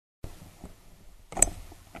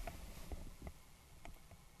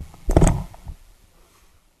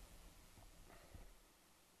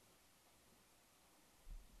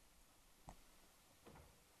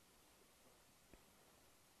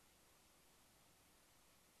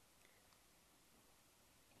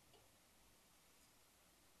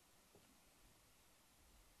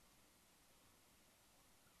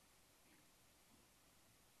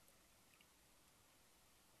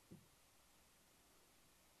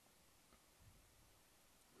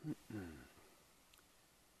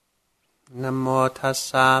นะโมตัส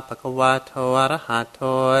สะภะคะวะโตอะระหะโต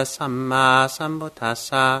สัมมาสัมพุทธัสส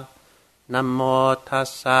ะนะโมตัส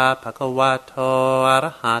สะภะคะวะโตอะร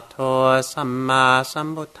ะหะโตสัมมาสัม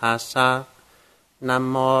พุทธัสสะนะ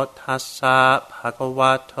โมตัสสะภะคะว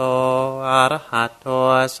ะโตอะระหะโต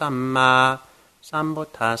สัมมาสัมพุท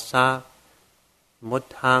ธัสสะพุท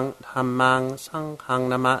ธังธัมมังสังฆัง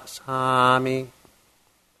นะมะสามิ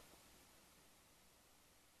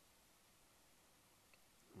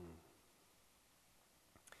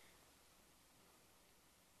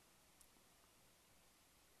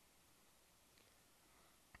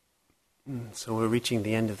So we're reaching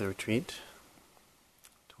the end of the retreat,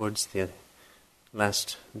 towards the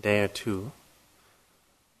last day or two,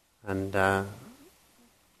 and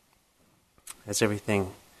as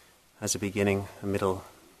everything has a beginning, a middle,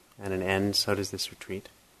 and an end, so does this retreat.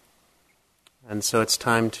 And so it's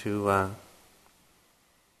time to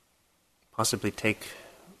possibly take,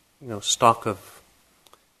 stock of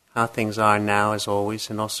how things are now, as always,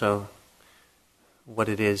 and also what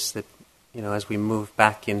it is that, as we move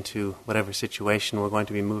back into whatever situation we're going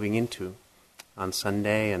to be moving into on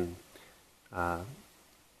Sunday and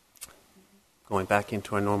going back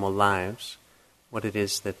into our normal lives, what it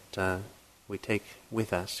is that we take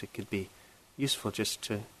with us. It could be useful just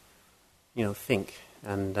to, think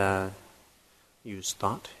and use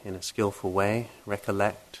thought in a skillful way,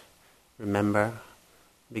 recollect, remember,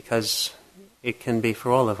 because it can be for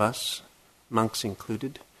all of us, monks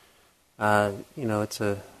included.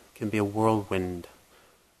 Can be a whirlwind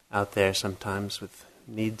out there sometimes with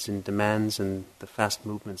needs and demands and the fast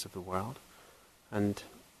movements of the world, and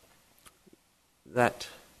that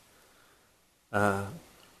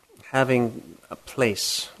having a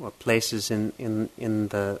place or places in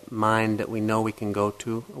the mind that we know we can go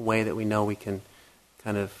to, a way that we know we can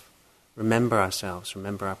kind of remember ourselves,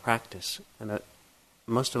 remember our practice, and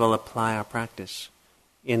most of all apply our practice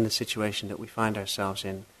in the situation that we find ourselves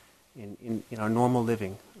in our normal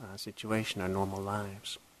living situation, our normal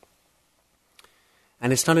lives.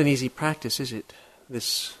 And it's not an easy practice, is it?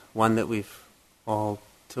 This one that we've all,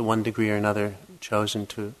 to one degree or another, chosen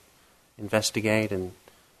to investigate and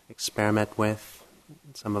experiment with.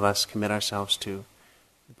 Some of us commit ourselves to.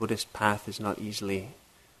 The Buddhist path is not easily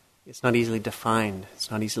defined.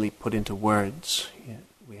 It's not easily put into words.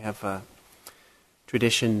 We have a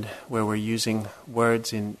tradition where we're using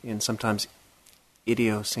words in sometimes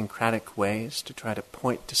idiosyncratic ways to try to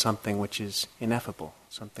point to something which is ineffable,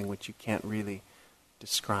 something which you can't really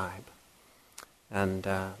describe. And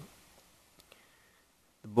the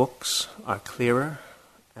books are clearer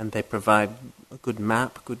and they provide a good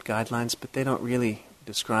map, good guidelines, but they don't really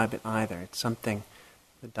describe it either. It's something,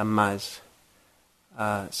 the Dhamma is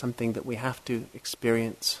something that we have to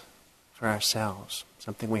experience for ourselves,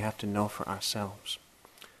 something we have to know for ourselves.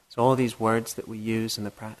 So all these words that we use in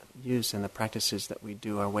the practices that we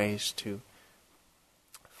do are ways to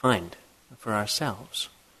find for ourselves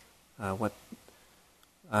what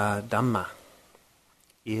Dhamma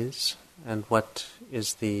is and what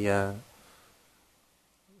is the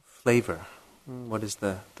flavor, what is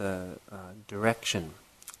the direction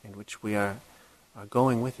in which we are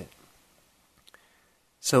going with it.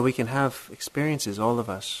 So we can have experiences, all of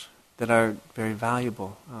us, that are very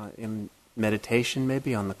valuable in meditation,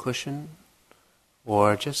 maybe on the cushion,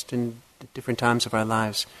 or just in different times of our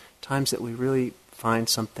lives, times that we really find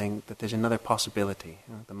something, that there's another possibility.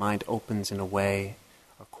 The mind opens in a way,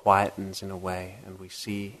 or quietens in a way, and we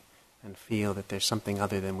see and feel that there's something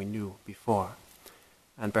other than we knew before.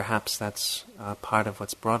 And perhaps that's part of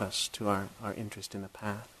what's brought us to our interest in the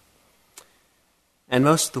path. And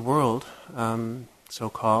most of the world,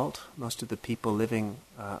 so-called, most of the people living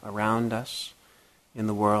around us in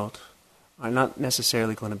the world are not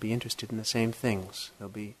necessarily going to be interested in the same things. They'll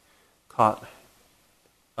be caught,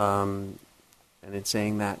 and in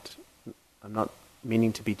saying that, I'm not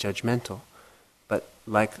meaning to be judgmental, but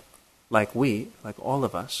like all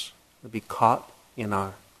of us, they'll be caught in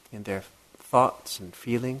their thoughts and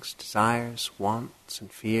feelings, desires, wants and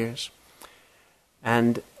fears,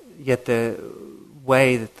 and yet the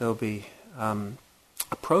way that they'll be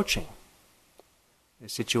approaching the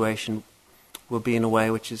situation will be in a way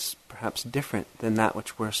which is perhaps different than that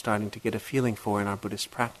which we're starting to get a feeling for in our Buddhist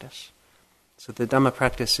practice. So the Dhamma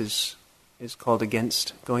practice is called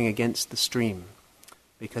going against the stream,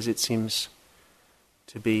 because it seems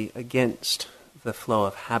to be against the flow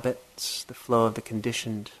of habits, the flow of the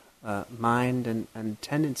conditioned mind and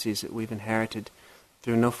tendencies that we've inherited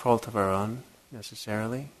through no fault of our own,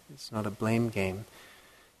 necessarily. It's not a blame game,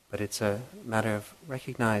 but it's a matter of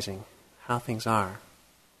recognizing how things are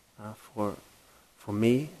for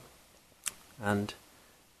me, and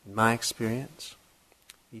in my experience,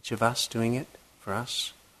 each of us doing it for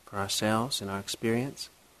us, for ourselves in our experience,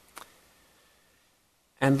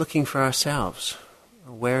 and looking for ourselves.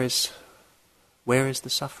 Where is the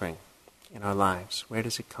suffering in our lives? Where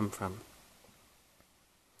does it come from?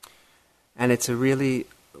 And it's a really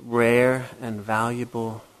rare and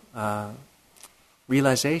valuable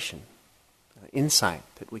realization, insight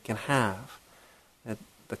that we can have, that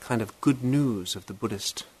the kind of good news of the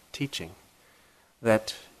Buddhist teaching,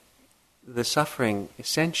 that the suffering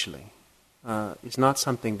essentially is not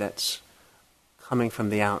something that's coming from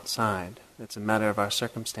the outside. It's a matter of our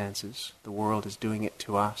circumstances. The world is doing it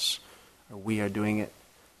to us, or we are doing it,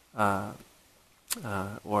 or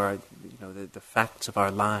the facts of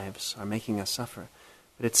our lives are making us suffer.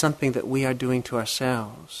 But it's something that we are doing to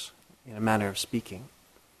ourselves, in a manner of speaking.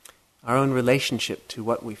 Our own relationship to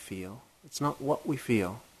what we feel. It's not what we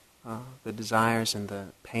feel, the desires and the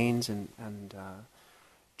pains and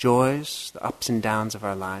joys, the ups and downs of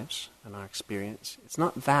our lives and our experience. It's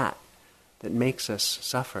not that makes us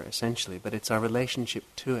suffer, essentially, but it's our relationship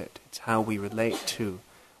to it. It's how we relate to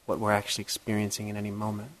what we're actually experiencing in any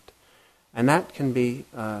moment. And that can be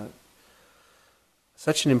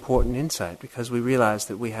such an important insight, because we realize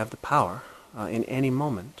that we have the power in any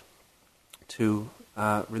moment to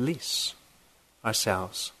release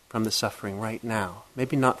ourselves from the suffering right now.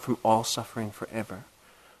 Maybe not from all suffering forever,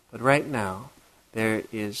 but right now there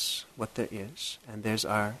is what there is, and this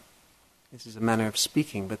is a manner of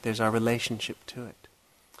speaking, but there's our relationship to it.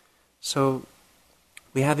 So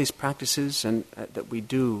we have these practices and that we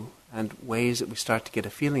do, and ways that we start to get a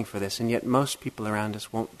feeling for this, and yet most people around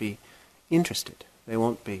us won't be interested. They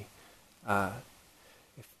won't be.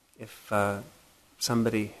 If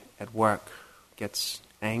somebody at work gets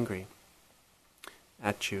angry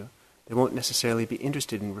at you, they won't necessarily be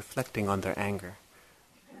interested in reflecting on their anger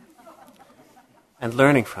and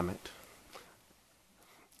learning from it.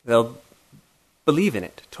 They'll believe in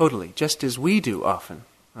it totally, just as we do often,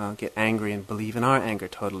 get angry and believe in our anger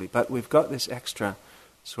totally. But we've got this extra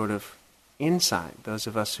sort of insight, those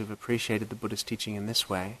of us who've appreciated the Buddhist teaching in this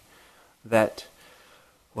way, that,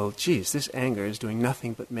 well, geez, this anger is doing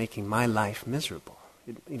nothing but making my life miserable.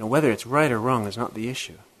 Whether it's right or wrong is not the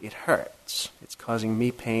issue. It hurts. It's causing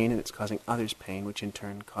me pain, and it's causing others pain, which in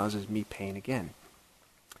turn causes me pain again.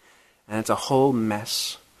 And it's a whole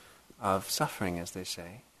mess of suffering, as they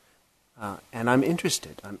say. And I'm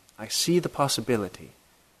interested. I see the possibility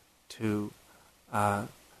to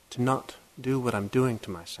not do what I'm doing to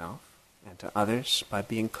myself and to others by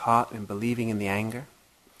being caught and believing in the anger.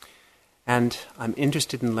 And I'm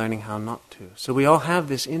interested in learning how not to. So we all have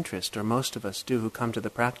this interest, or most of us do, who come to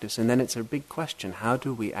the practice, and then it's a big question: how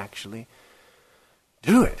do we actually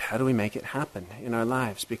do it? How do we make it happen in our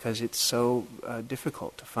lives? Because it's so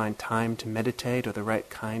difficult to find time to meditate, or the right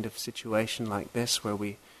kind of situation like this, where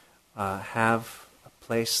we have a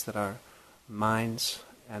place that our minds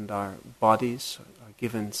and our bodies are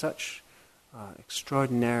given such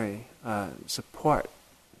extraordinary support,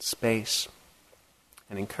 space,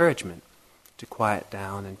 and encouragement to quiet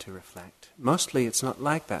down and to reflect. Mostly it's not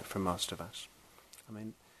like that for most of us. I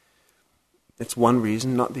mean, it's one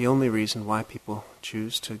reason, not the only reason, why people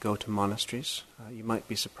choose to go to monasteries. You might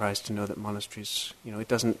be surprised to know that monasteries,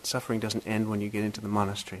 suffering doesn't end when you get into the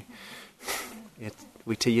monastery.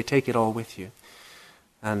 You take it all with you.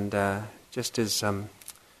 And just as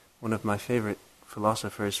one of my favorite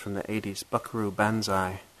philosophers from the 80s, Buckaroo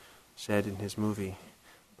Banzai, said in his movie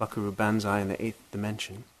Buckaroo Banzai in the Eighth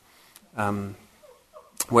Dimension,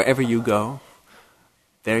 wherever you go,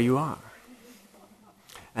 there you are.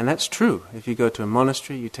 And that's true. If you go to a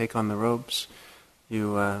monastery, you take on the robes,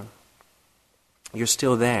 you're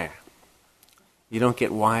still there. You don't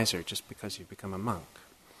get wiser just because you become a monk.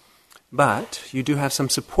 But you do have some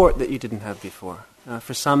support that you didn't have before.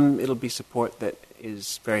 For some, it'll be support that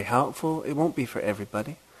is very helpful. It won't be for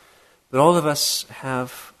everybody. But all of us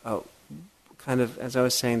have kind of, as I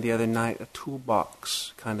was saying the other night, a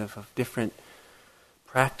toolbox kind of different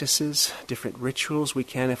practices, different rituals we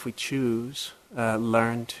can, if we choose,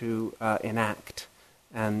 learn to enact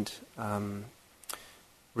and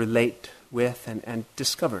relate with and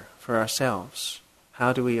discover for ourselves.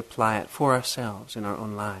 How do we apply it for ourselves in our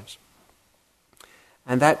own lives?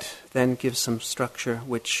 And that then gives some structure,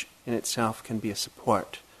 which in itself can be a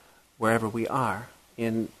support wherever we are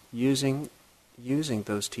in using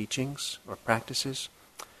those teachings or practices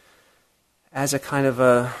as a kind of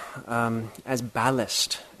as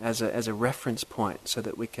ballast, as a reference point, so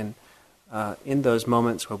that we can, in those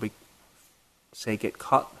moments where we, say, get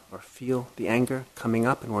caught or feel the anger coming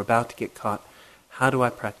up and we're about to get caught, how do I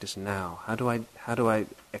practice now? How do I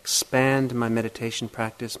expand my meditation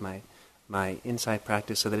practice, my insight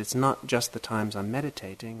practice, so that it's not just the times I'm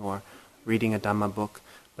meditating or reading a Dhamma book,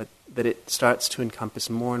 but that it starts to encompass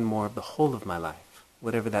more and more of the whole of my life,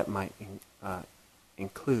 whatever that might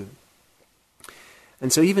include.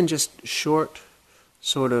 And so even just short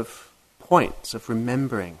sort of points of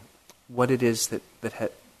remembering what it is that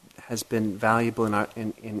has been valuable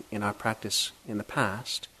in our practice in the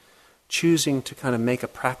past, choosing to kind of make a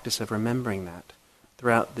practice of remembering that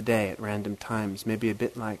throughout the day at random times, maybe a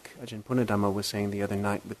bit like Ajahn Punadhamma was saying the other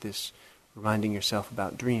night with this reminding yourself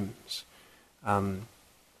about dreams.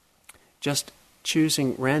 Just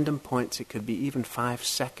choosing random points, it could be even 5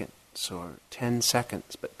 seconds or 10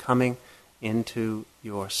 seconds, but coming into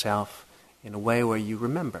yourself in a way where you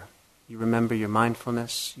remember. You remember your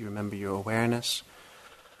mindfulness, you remember your awareness,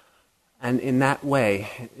 and in that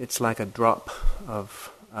way, it's like a drop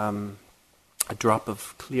of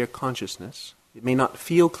clear consciousness. It may not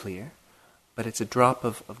feel clear, but it's a drop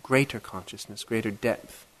of greater consciousness, greater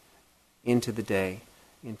depth into the day,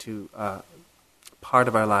 into part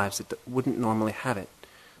of our lives that wouldn't normally have it.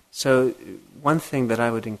 So one thing that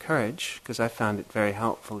I would encourage, because I found it very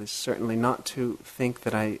helpful, is certainly not to think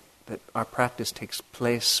that our practice takes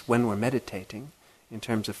place when we're meditating, in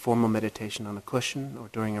terms of formal meditation on a cushion or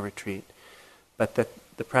during a retreat, but that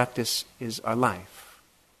the practice is our life.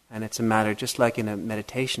 And it's a matter, just like in a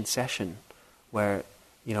meditation session, where,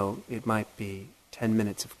 it might be 10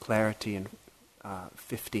 minutes of clarity and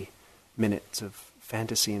 50 minutes of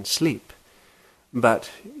fantasy and sleep. But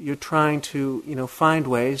you're trying to, find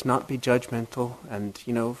ways, not be judgmental, and,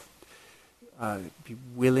 be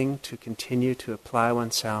willing to continue to apply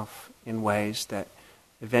oneself in ways that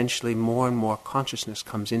eventually more and more consciousness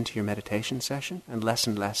comes into your meditation session and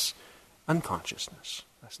less unconsciousness,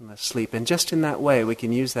 less and less sleep. And just in that way, we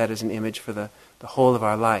can use that as an image for the whole of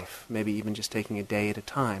our life, maybe even just taking a day at a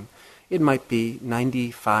time. It might be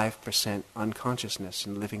 95% unconsciousness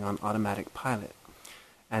and living on automatic pilot,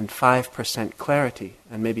 and 5% clarity,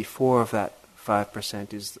 and maybe 4 of that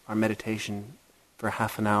 5% is our meditation for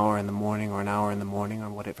half an hour in the morning or an hour in the morning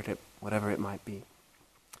or whatever it might be.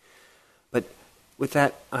 But with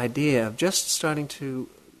that idea of just starting to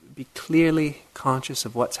be clearly conscious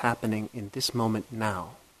of what's happening in this moment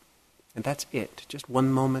now, and that's it, just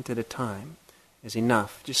one moment at a time is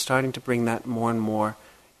enough, just starting to bring that more and more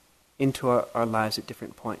into our lives at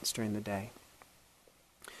different points during the day.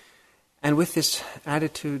 And with this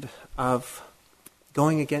attitude of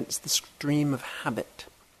going against the stream of habit,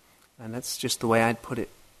 and that's just the way I'd put it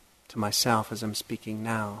to myself as I'm speaking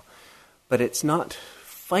now, but it's not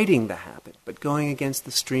fighting the habit, but going against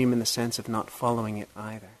the stream in the sense of not following it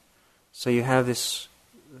either. So you have this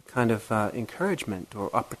kind of encouragement or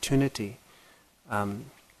opportunity, the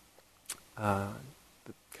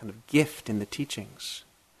kind of gift in the teachings,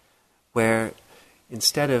 where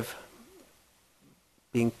instead of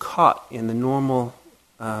being caught in the normal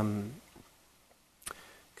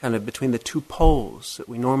kind of between the two poles that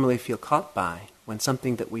we normally feel caught by, when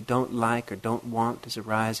something that we don't like or don't want is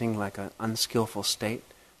arising, like an unskillful state,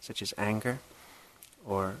 such as anger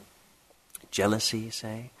or jealousy,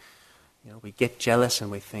 say. We get jealous and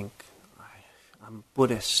we think, I'm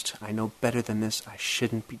Buddhist, I know better than this, I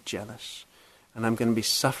shouldn't be jealous, and I'm going to be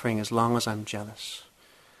suffering as long as I'm jealous.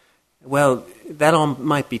 Well, that all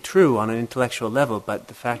might be true on an intellectual level, but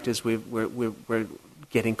the fact is we're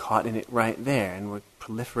getting caught in it right there, and we're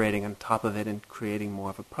proliferating on top of it and creating more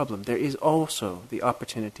of a problem. There is also the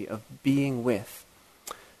opportunity of being with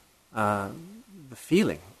the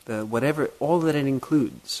feeling, whatever, all that it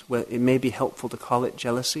includes. Well, it may be helpful to call it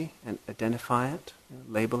jealousy and identify it,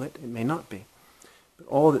 label it. It may not be. But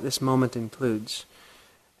all that this moment includes.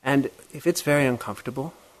 And if it's very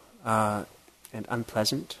uncomfortable and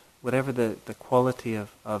unpleasant, whatever the quality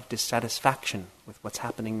of dissatisfaction with what's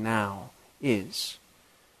happening now is,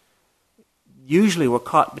 usually we're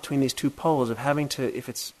caught between these two poles of having to, if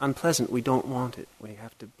it's unpleasant, we don't want it. We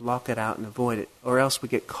have to block it out and avoid it, or else we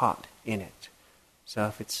get caught in it. So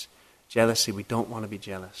if it's jealousy, we don't want to be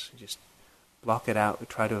jealous. We just block it out, we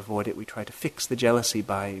try to avoid it, we try to fix the jealousy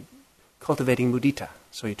by cultivating mudita.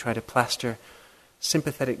 So you try to plaster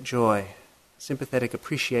sympathetic joy, sympathetic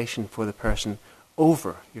appreciation for the person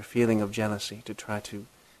over your feeling of jealousy, to try to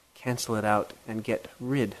cancel it out and get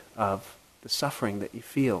rid of the suffering that you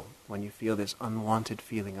feel when you feel this unwanted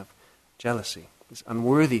feeling of jealousy, this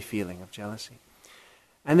unworthy feeling of jealousy.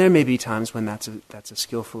 And there may be times when that's a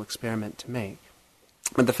skillful experiment to make.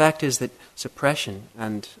 But the fact is that suppression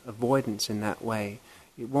and avoidance in that way,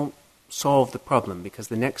 it won't solve the problem, because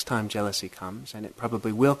the next time jealousy comes, and it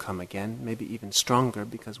probably will come again, maybe even stronger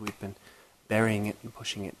because we've been burying it and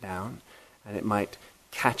pushing it down, and it might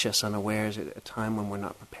catch us unawares at a time when we're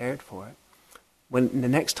not prepared for it. When the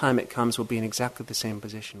next time it comes, we'll be in exactly the same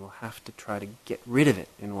position. We'll have to try to get rid of it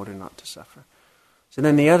in order not to suffer. So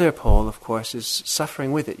then the other pole, of course, is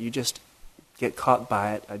suffering with it. You just get caught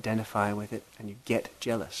by it, identify with it, and you get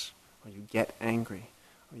jealous, or you get angry,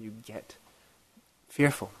 or you get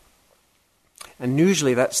fearful. And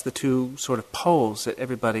usually that's the two sort of poles that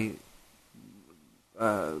everybody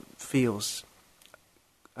feels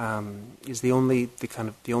is the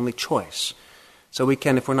only choice. So we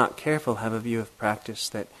can, if we're not careful, have a view of practice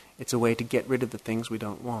that it's a way to get rid of the things we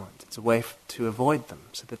don't want. It's a way to avoid them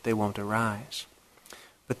so that they won't arise.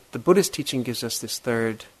 But the Buddhist teaching gives us this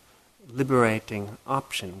third liberating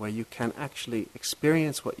option where you can actually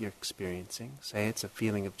experience what you're experiencing, say it's a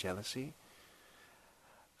feeling of jealousy,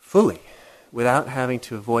 fully, without having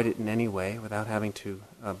to avoid it in any way, without having to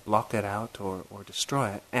block it out or destroy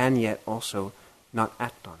it, and yet also not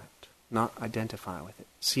act on it, not identify with it.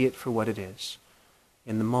 See it for what it is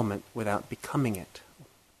in the moment without becoming it.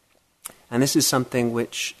 And this is something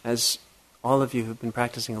which, as all of you who've been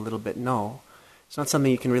practicing a little bit know, it's not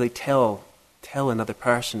something you can really tell another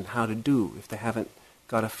person how to do if they haven't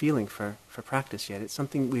got a feeling for practice yet. It's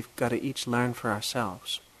something we've got to each learn for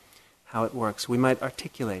ourselves, how it works. We might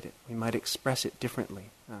articulate it, we might express it differently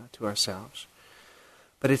to ourselves.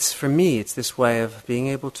 But for me, it's this way of being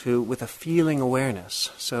able to, with a feeling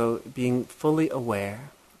awareness, so being fully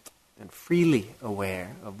aware and freely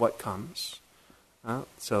aware of what comes.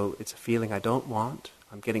 So it's a feeling I don't want.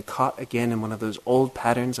 I'm getting caught again in one of those old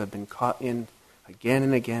patterns I've been caught in again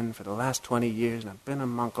and again for the last 20 years, and I've been a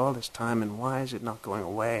monk all this time, and why is it not going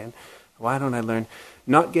away, and why don't I learn?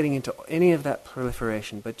 Not getting into any of that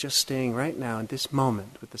proliferation, but just staying right now in this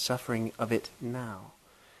moment with the suffering of it now,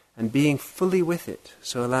 and being fully with it,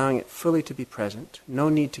 so allowing it fully to be present, no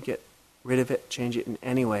need to get rid of it, change it in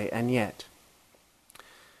any way, and yet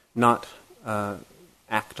not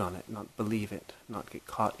act on it, not believe it, not get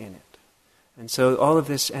caught in it. And so all of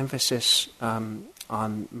this emphasis on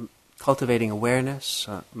cultivating awareness,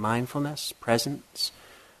 mindfulness, presence,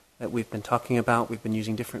 that we've been talking about, we've been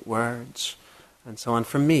using different words, and so on.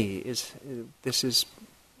 For me, this is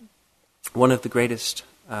one of the greatest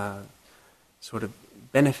sort of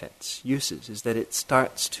benefits, uses, is that it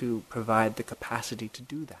starts to provide the capacity to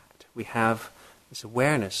do that. We have this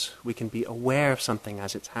awareness, we can be aware of something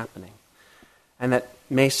as it's happening. And that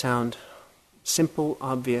may sound simple,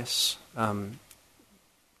 obvious,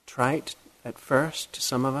 trite at first to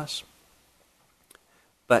some of us,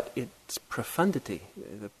 but its profundity,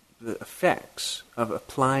 the effects of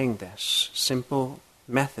applying this simple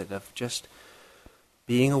method of just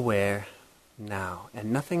being aware now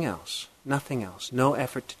and nothing else, no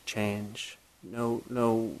effort to change,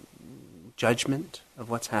 no judgment of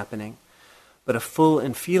what's happening, but a full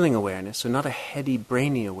and feeling awareness, so not a heady,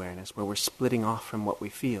 brainy awareness where we're splitting off from what we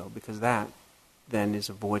feel, because that then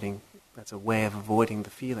is that's a way of avoiding the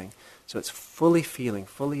feeling. So it's fully feeling,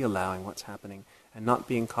 fully allowing what's happening, and not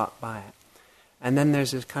being caught by it. And then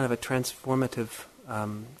there's this kind of a transformative,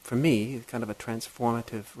 for me, kind of a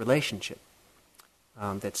transformative relationship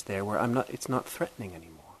that's there, where it's not threatening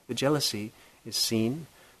anymore. The jealousy is seen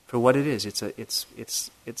for what it is.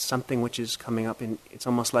 It's something which is coming up it's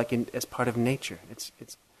almost like as part of nature.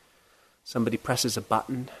 It's somebody presses a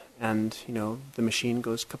button and, the machine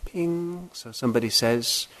goes ka-ping. So somebody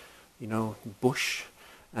says, bush,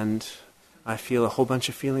 and I feel a whole bunch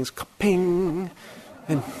of feelings ka-ping.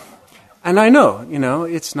 And I know,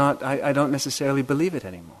 it's not, I don't necessarily believe it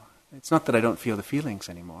anymore. It's not that I don't feel the feelings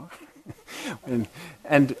anymore.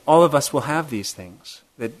 and all of us will have these things,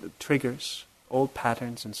 that triggers, old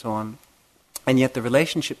patterns and so on, and yet the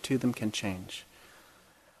relationship to them can change.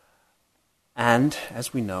 And,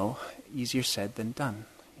 as we know, easier said than done.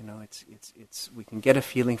 We can get a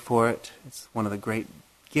feeling for it. It's one of the great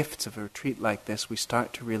gifts of a retreat like this. We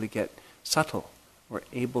start to really get subtle. We're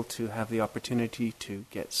able to have the opportunity to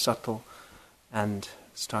get subtle and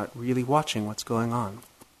start really watching what's going on.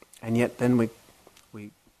 And yet then we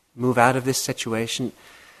move out of this situation,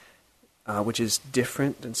 which is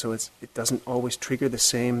different, and so it doesn't always trigger the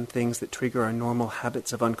same things that trigger our normal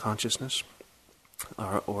habits of unconsciousness,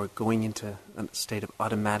 or going into a state of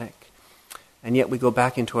automatic. And yet we go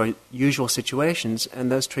back into our usual situations,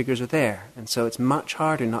 and those triggers are there. And so it's much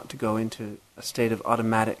harder not to go into a state of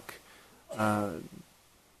automatic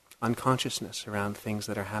unconsciousness around things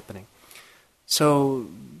that are happening. So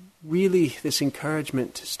really this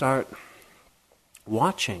encouragement to start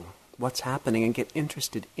watching what's happening and get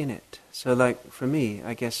interested in it. So like for me,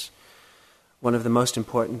 I guess one of the most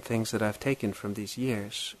important things that I've taken from these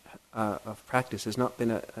years of practice has not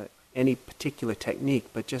been any particular technique,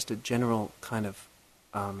 but just a general kind of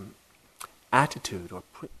attitude or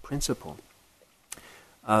principle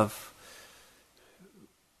of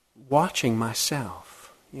watching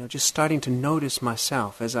myself, just starting to notice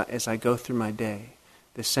myself as I go through my day.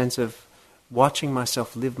 This sense of watching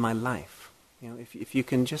myself live my life. If you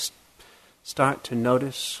can just start to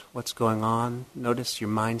notice what's going on, notice your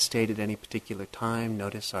mind state at any particular time,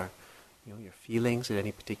 notice your feelings at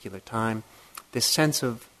any particular time. This sense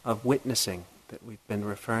of witnessing that we've been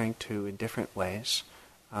referring to in different ways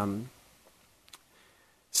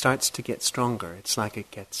starts to get stronger. It's like it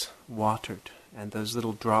gets watered. And those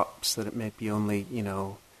little drops that it may be only,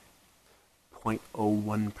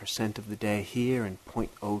 0.01% of the day here and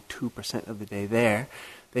 0.02% of the day there,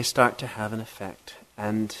 they start to have an effect.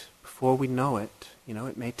 And before we know it,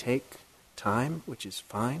 it may take time, which is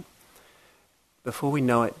fine. Before we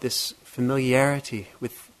know it, this familiarity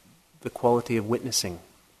with the quality of witnessing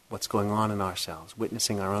what's going on in ourselves,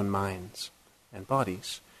 witnessing our own minds and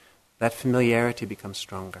bodies, that familiarity becomes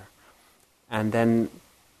stronger. And then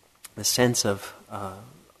the sense of a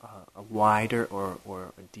wider or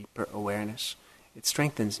a deeper awareness, it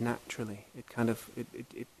strengthens naturally. It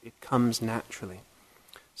comes naturally.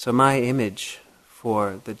 So my image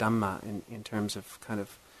for the Dhamma in terms of kind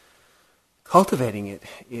of cultivating it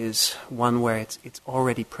is one where it's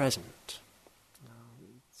already present.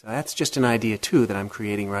 So that's just an idea too that I'm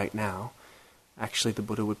creating right now. Actually, the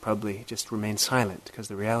Buddha would probably just remain silent because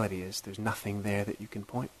the reality is there's nothing there that you can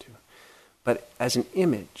point to. But as an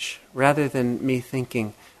image, rather than me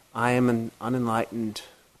thinking I am an unenlightened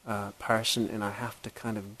person and I have to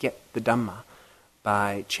kind of get the Dhamma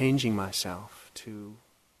by changing myself to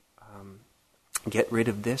get rid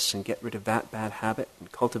of this and get rid of that bad habit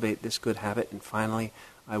and cultivate this good habit and finally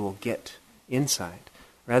I will get insight.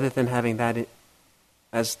 Rather than having that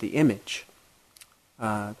as the image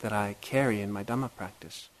that I carry in my Dhamma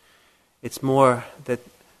practice, it's more that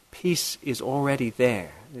peace is already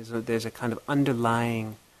there. There's a kind of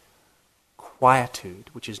underlying quietude,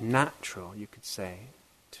 which is natural, you could say,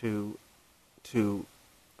 to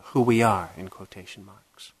who we are, in quotation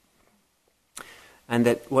marks. And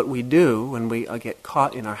that what we do when we get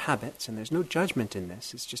caught in our habits, and there's no judgment in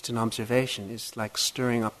this, it's just an observation, is like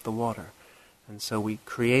stirring up the water. And so we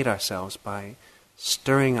create ourselves by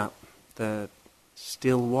stirring up the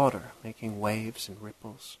still water, making waves and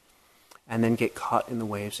ripples, and then get caught in the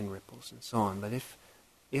waves and ripples and so on. But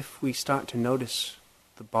if we start to notice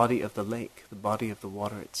the body of the lake, the body of the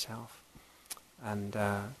water itself, and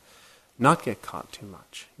not get caught too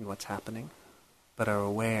much in what's happening, but are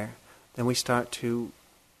aware, then we start to,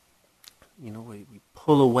 we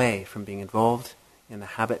pull away from being involved in the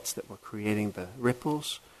habits that were creating the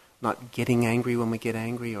ripples, not getting angry when we get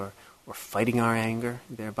angry, or fighting our anger,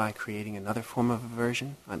 thereby creating another form of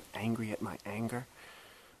aversion. I'm angry at my anger.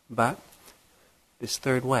 But this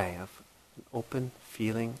third way of an open,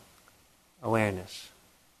 feeling awareness.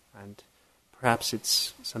 And perhaps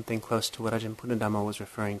it's something close to what Ajahn Punadhammo was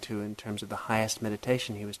referring to in terms of the highest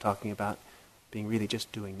meditation he was talking about, being really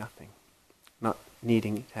just doing nothing. Not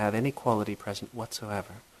needing to have any quality present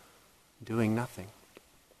whatsoever. Doing nothing.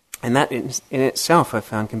 And that in itself, I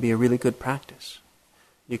found, can be a really good practice.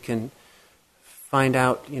 You can find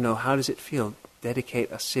out, how does it feel?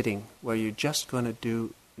 Dedicate a sitting where you're just going to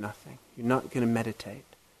do nothing. You're not going to meditate.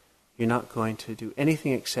 You're not going to do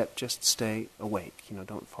anything except just stay awake.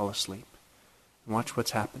 Don't fall asleep. And watch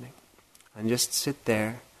what's happening. And just sit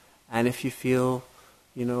there. And if you feel,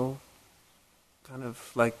 kind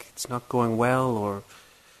of like it's not going well or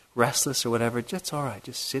restless or whatever, that's all right.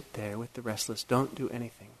 Just sit there with the restless. Don't do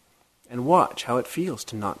anything. And watch how it feels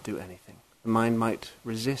to not do anything. The mind might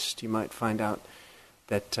resist. You might find out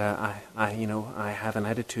that I have an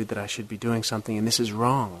attitude that I should be doing something and this is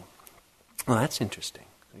wrong. Well, that's interesting.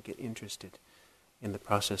 I get interested in the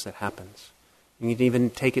process that happens. You can even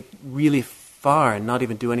take it really far and not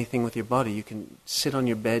even do anything with your body. You can sit on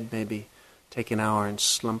your bed, maybe take an hour and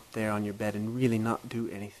slump there on your bed and really not do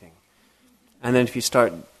anything. And then if you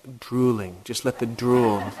start drooling, just let the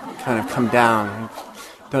drool kind of come down.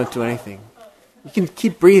 Don't do anything. You can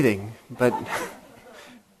keep breathing, but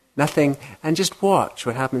nothing, and just watch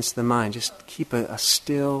what happens to the mind. Just keep a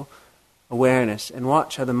still awareness and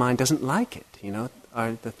watch how the mind doesn't like it.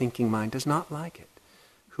 The thinking mind does not like it.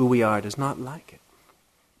 Who we are does not like it.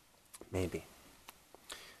 Maybe.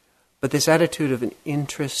 But this attitude of an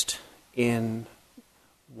interest in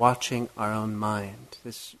watching our own mind.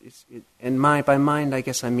 By mind, I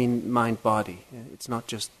guess I mean mind-body. It's not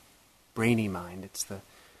just brainy mind, it's the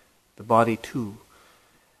body too.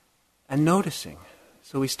 And noticing.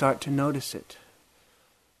 So we start to notice it.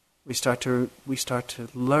 we start to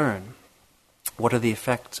learn what are the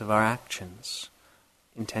effects of our actions,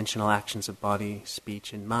 intentional actions of body,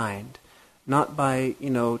 speech, and mind, not by,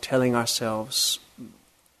 telling ourselves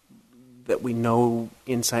that we know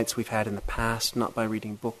insights we've had in the past, not by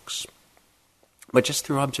reading books, but just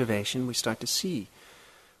through observation we start to see,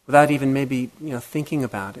 without even maybe, thinking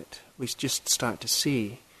about it. We just start to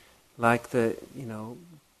see, like the,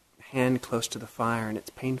 hand close to the fire and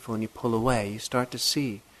it's painful and you pull away. You start to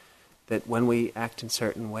see that when we act in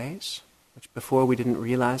certain ways, which before we didn't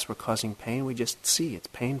realize were causing pain, we just see it's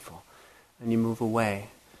painful and you move away.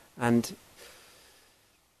 And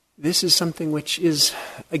this is something which is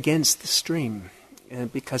against the stream,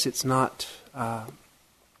 because it's not,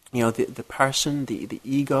 the person, the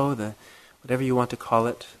ego, the whatever you want to call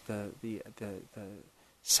it, the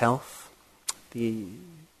self, the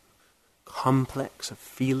complex of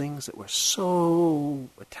feelings that we're so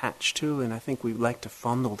attached to, and I think we like to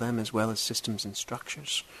fondle them as well as systems and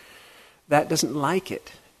structures. That doesn't like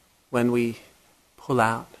it when we pull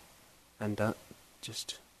out and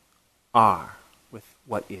just are with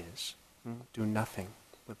what is. Do nothing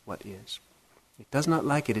with what is. It does not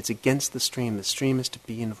like it. It's against the stream. The stream is to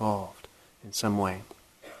be involved in some way.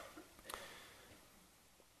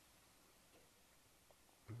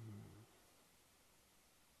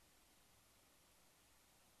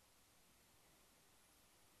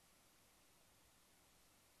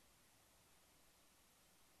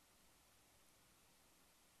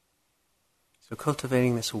 So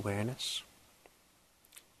cultivating this awareness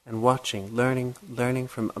and watching, learning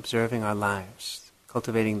from observing our lives,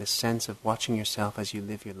 cultivating the sense of watching yourself as you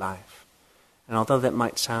live your life. And although that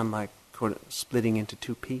might sound like splitting into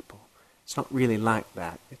two people, it's not really like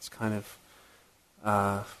that. It's kind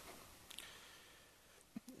of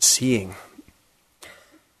seeing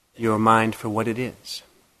your mind for what it is.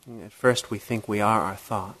 At first we think we are our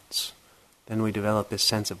thoughts. Then we develop this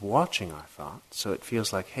sense of watching our thoughts. So it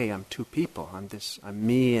feels like, hey, I'm two people. I'm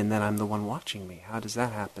me, and then I'm the one watching me. How does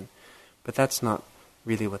that happen? But that's not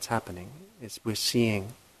really what's happening. We're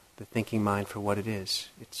seeing the thinking mind for what it is.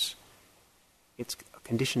 It's a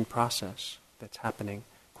conditioned process that's happening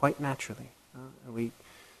quite naturally. We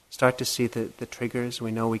start to see the triggers.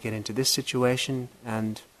 We know we get into this situation,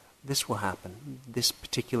 and this will happen. This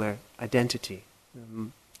particular identity,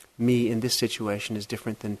 me in this situation, is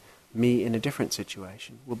different than me in a different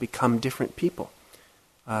situation. We'll become different people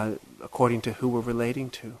according to who we're relating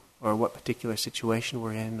to, or what particular situation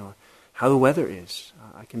we're in, or how the weather is.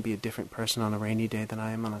 I can be a different person on a rainy day than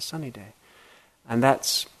I am on a sunny day. And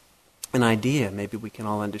that's an idea maybe we can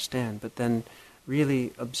all understand, but then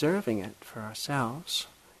really observing it for ourselves,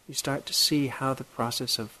 you start to see how the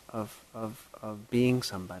process of being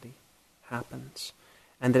somebody happens,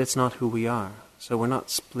 and that it's not who we are. So we're not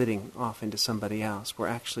splitting off into somebody else. We're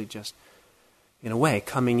actually just, in a way,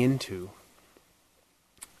 coming into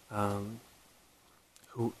the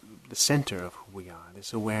center of who we are,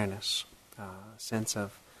 this awareness, sense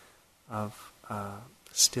of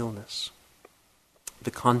stillness, the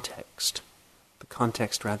context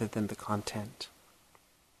rather than the content.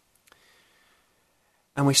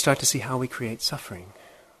 And we start to see how we create suffering.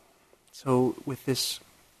 So with this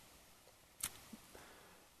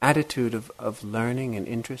attitude of learning and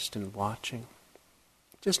interest and watching,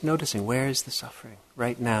 just noticing where is the suffering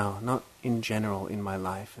right now, not in general in my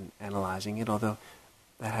life and analyzing it, although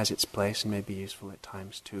that has its place and may be useful at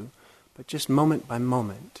times too, but just moment by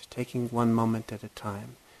moment, taking one moment at a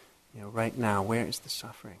time. Right now, where is the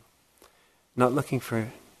suffering? Not looking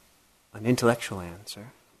for an intellectual answer,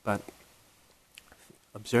 but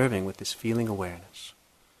observing with this feeling awareness.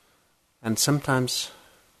 And sometimes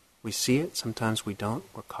we see it, sometimes we don't,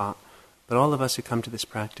 we're caught. But all of us who come to this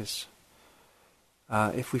practice,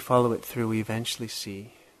 if we follow it through, we eventually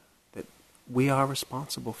see that we are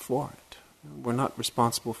responsible for it. We're not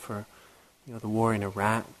responsible for the war in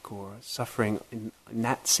Iraq or suffering in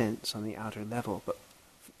that sense on the outer level, but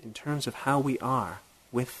in terms of how we are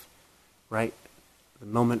with the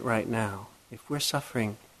moment right now, if we're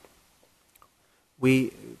suffering,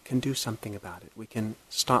 we can do something about it. We can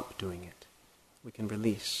stop doing it. We can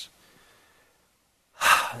release.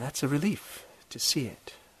 That's a relief to see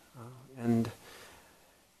it. And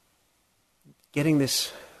getting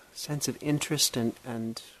this sense of interest and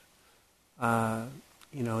an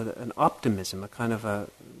optimism, a kind of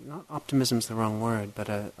not optimism's the wrong word, but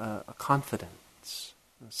a confidence,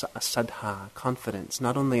 a saddha, confidence,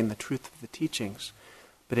 not only in the truth of the teachings,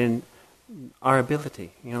 but in our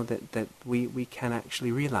ability, that we can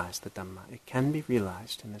actually realize the Dhamma. It can be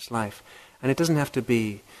realized in this life. And it doesn't have to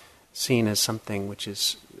be seen as something which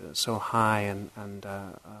is so high and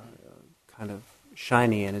kind of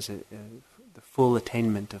shiny and as the full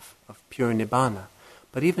attainment of pure nibbana,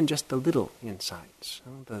 but even just the little insights,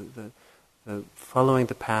 the following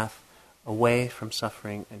the path away from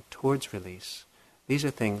suffering and towards release. These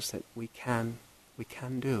are things that we can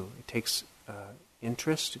do. It takes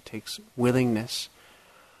interest, it takes willingness,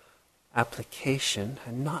 application,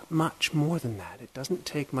 and not much more than that. It doesn't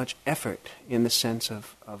take much effort in the sense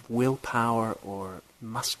of willpower or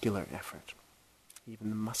muscular effort, even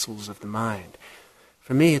the muscles of the mind.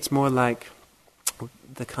 For me, it's more like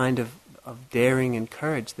the kind of daring and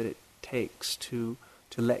courage that it takes to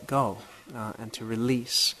let go and to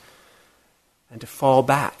release and to fall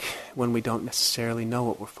back when we don't necessarily know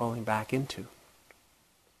what we're falling back into.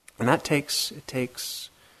 And it takes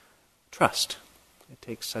trust. It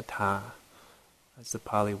takes saddha, as the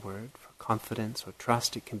Pali word, for confidence or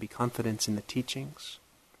trust. It can be confidence in the teachings.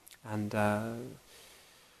 And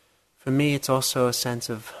for me, it's also a sense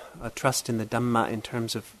of a trust in the Dhamma in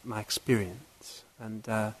terms of my experience. And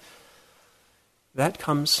that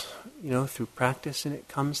comes, through practice, and it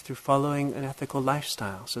comes through following an ethical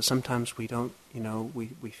lifestyle. So sometimes we don't,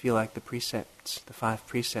 we feel like the precepts, the 5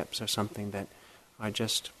 precepts, are something that are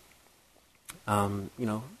just,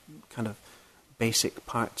 kind of basic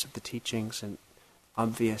parts of the teachings and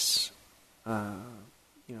obvious,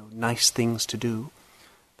 nice things to do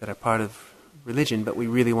that are part of religion, but we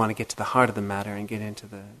really want to get to the heart of the matter and get into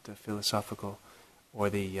the philosophical or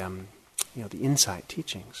the insight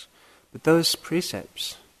teachings. But those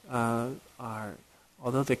precepts are,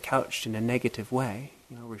 although they're couched in a negative way,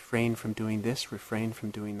 refrain from doing this, refrain from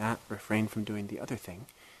doing that, refrain from doing the other thing.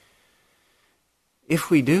 If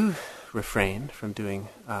we do refrain from doing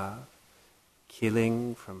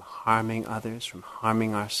killing, from harming others, from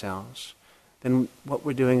harming ourselves, then what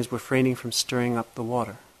we're doing is refraining from stirring up the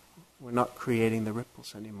water. We're not creating the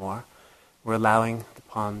ripples anymore. We're allowing the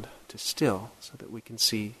pond to still so that we can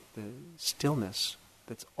see the stillness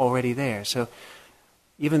that's already there. So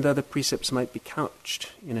even though the precepts might be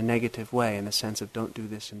couched in a negative way, in the sense of don't do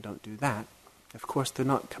this and don't do that, of course they're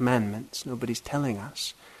not commandments, nobody's telling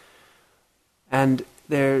us. And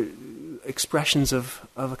they're expressions of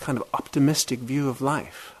a kind of optimistic view of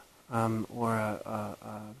life, not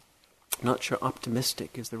sure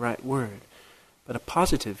optimistic is the right word, but a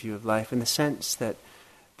positive view of life in the sense that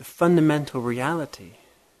the fundamental reality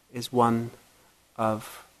is one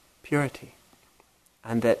of purity.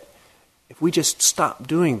 And that if we just stop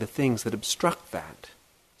doing the things that obstruct that,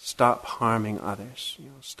 stop harming others,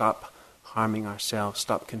 stop harming ourselves,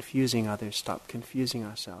 stop confusing others, stop confusing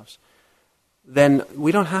ourselves, then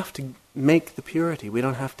we don't have to make the purity, we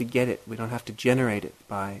don't have to get it, we don't have to generate it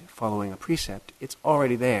by following a precept. It's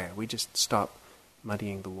already there. We just stop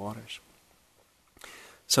muddying the waters.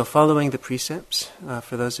 So following the precepts,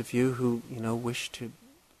 for those of you who wish to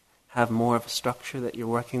have more of a structure that you're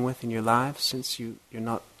working with in your lives, since you're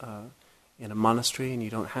not in a monastery and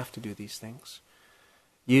you don't have to do these things,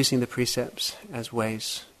 using the precepts as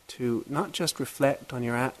ways to not just reflect on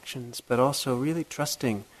your actions, but also really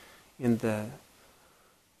trusting in the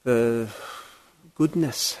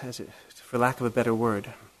goodness, for lack of a better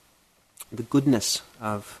word, the goodness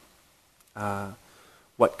of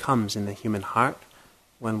what comes in the human heart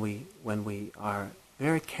when we are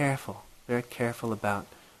very careful about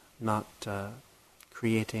not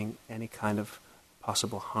creating any kind of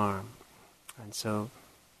possible harm. And so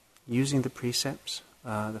using the precepts,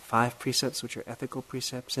 the 5 precepts which are ethical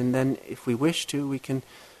precepts, and then if we wish to, we can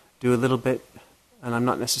do a little bit, and I'm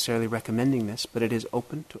not necessarily recommending this, but it is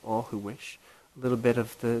open to all who wish, a little bit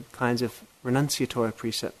of the kinds of renunciatory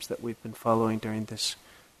precepts that we've been following during this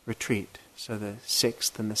retreat. So the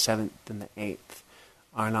 6th and the 7th and the 8th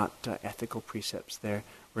are not ethical precepts, they're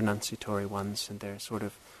renunciatory ones, and they're sort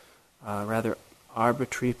of rather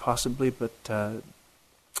arbitrary possibly, but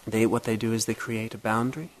what they do is they create a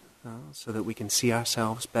boundary so that we can see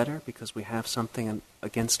ourselves better because we have something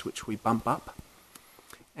against which we bump up.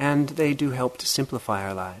 And they do help to simplify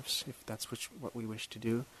our lives, if that's what we wish to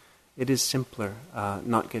do. It is simpler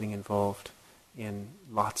not getting involved in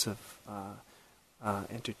lots of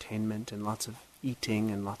entertainment and lots of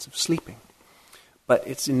eating and lots of sleeping. But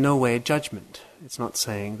it's in no way a judgment. It's not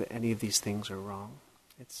saying that any of these things are wrong.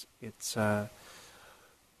 It's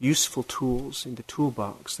useful tools in the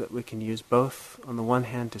toolbox that we can use both, on the one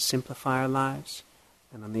hand, to simplify our lives,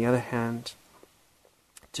 and on the other hand,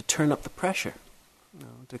 to turn up the pressure,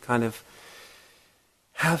 to kind of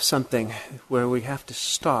have something where we have to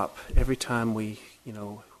stop every time we,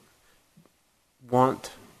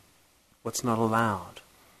 want what's not allowed,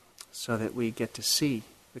 so that we get to see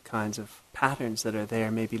the kinds of patterns that are there,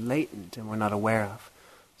 maybe latent and we're not aware of.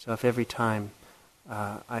 So if every time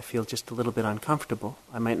I feel just a little bit uncomfortable.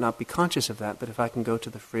 I might not be conscious of that, but if I can go to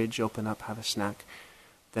the fridge, open up, have a snack,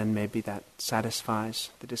 then maybe that satisfies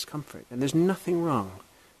the discomfort. And there's nothing wrong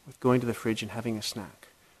with going to the fridge and having a snack.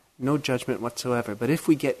 No judgment whatsoever. But if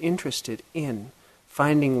we get interested in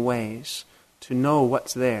finding ways to know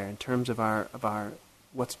what's there in terms of our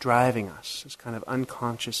what's driving us, as kind of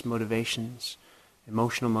unconscious motivations,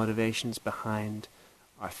 emotional motivations behind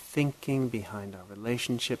our thinking, behind our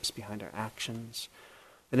relationships, behind our actions,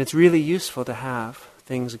 then it's really useful to have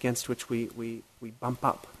things against which we bump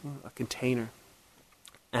up, a container.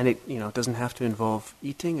 And it doesn't have to involve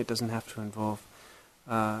eating, it doesn't have to involve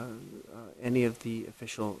any of the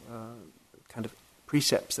official kind of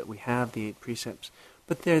precepts that we have, the 8 precepts,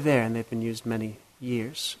 but they're there and they've been used many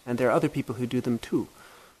years, and there are other people who do them too.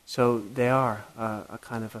 So they are a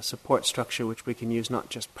kind of a support structure which we can use not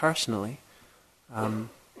just personally,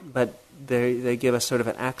 but they give us sort of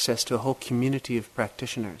an access to a whole community of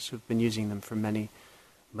practitioners who've been using them for many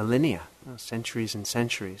millennia, centuries and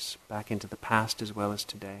centuries, back into the past as well as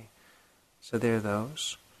today. So there are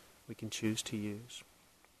those we can choose to use.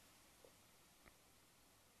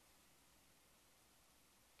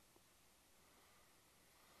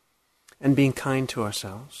 And being kind to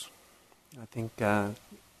ourselves. I think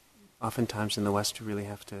oftentimes in the West we really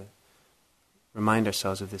have to remind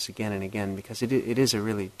ourselves of this again and again, because it is a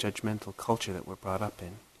really judgmental culture that we're brought up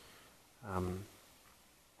in.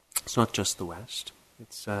 It's not just the West.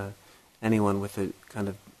 It's anyone with a kind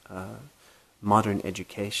of modern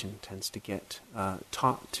education tends to get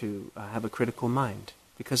taught to have a critical mind,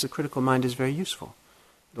 because a critical mind is very useful.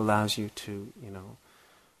 It allows you to,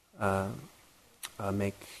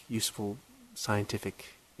 make useful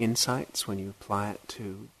scientific insights when you apply it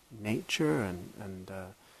to nature, and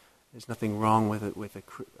there's nothing wrong with it, with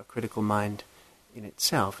a critical mind in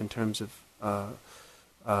itself in terms of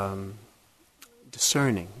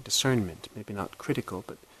discernment, maybe not critical,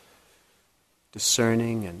 but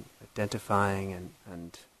discerning and identifying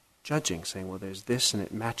and judging, saying, well, there's this, and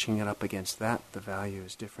matching it up against that, the value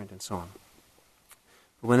is different, and so on.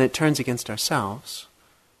 But when it turns against ourselves,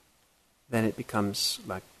 then it becomes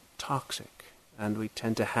like toxic, and we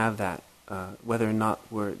tend to have that, whether or not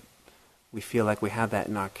we feel like we have that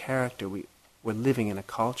in our character, we're living in a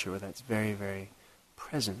culture where that's very, very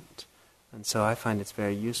present. And so I find it's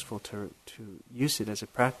very useful to use it as a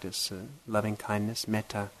practice, loving kindness,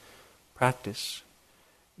 metta practice,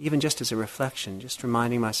 even just as a reflection, just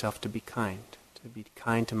reminding myself to be kind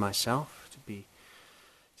to myself, to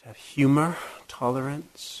have humor,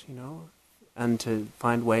 tolerance, and to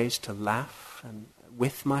find ways to laugh and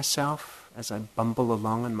with myself as I bumble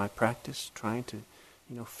along in my practice, trying to,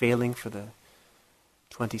 failing for the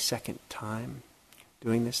 22nd time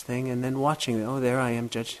doing this thing, and then watching, there I am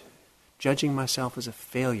judging myself as a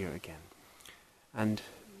failure again. And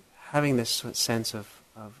having this sense of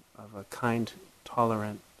a kind,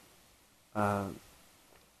 tolerant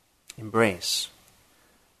embrace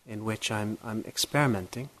in which I'm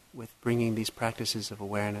experimenting with bringing these practices of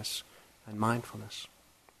awareness and mindfulness.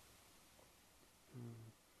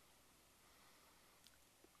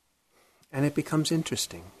 And it becomes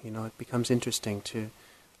interesting, it becomes interesting to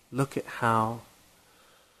look at how,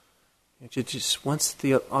 once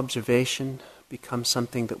the observation becomes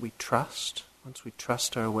something that we trust, once we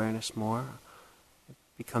trust our awareness more, it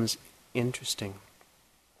becomes interesting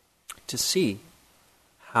to see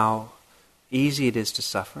how easy it is to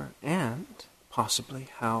suffer, and possibly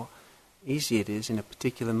how easy it is in a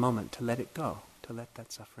particular moment to let it go, to let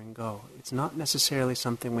that suffering go. It's not necessarily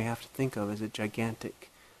something we have to think of as a gigantic,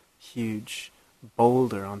 huge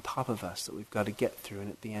boulder on top of us that we've got to get through,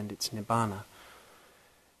 and at the end it's nibbana.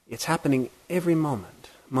 It's happening every moment,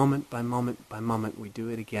 moment by moment by moment. We do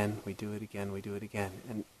it again, we do it again, we do it again.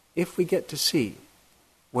 And if we get to see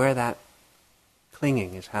where that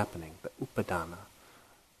clinging is happening, the upadana,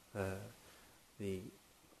 the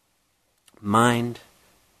mind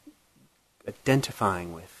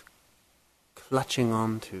identifying with, clutching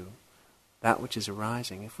on to that which is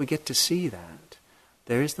arising, if we get to see that,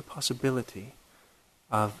 there is the possibility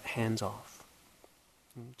of hands off,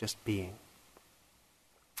 just being.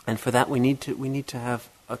 And for that we need to have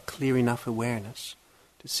a clear enough awareness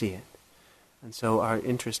to see it. And so our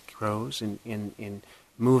interest grows in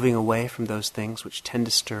moving away from those things which tend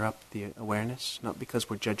to stir up the awareness, not because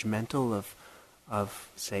we're judgmental of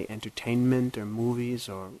say, entertainment or movies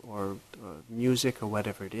or music or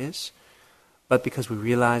whatever it is, but because we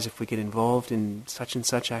realize if we get involved in such and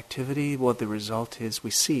such activity, well, the result is we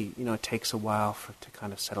see, it takes a while for it to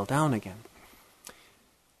kind of settle down again.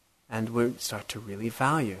 And we start to really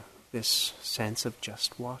value this sense of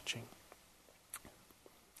just watching.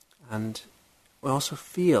 And we also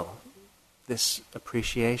feel this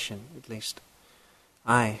appreciation, at least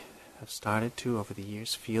I have started to, over the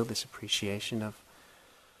years, feel this appreciation of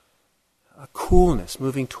a coolness,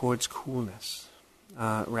 moving towards coolness,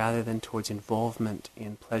 rather than towards involvement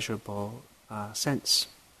in pleasurable sense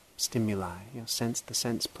stimuli, the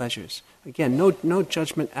sense pleasures. Again, no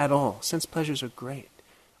judgment at all. Sense pleasures are great.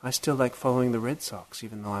 I still like following the Red Sox,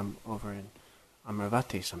 even though I'm over in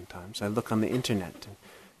Amaravati sometimes. I look on the internet, and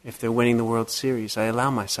if they're winning the World Series, I allow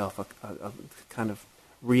myself a kind of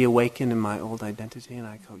reawaken in my old identity, and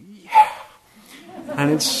I go, yeah! And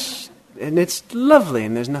it's lovely,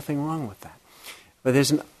 and there's nothing wrong with that. But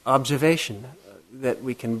there's an observation that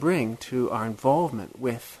we can bring to our involvement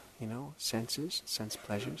with, senses, sense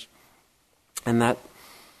pleasures, and that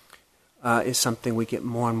is something we get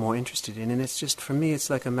more and more interested in. And it's just, for me, it's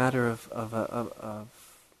like a matter of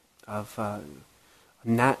a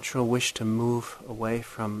natural wish to move away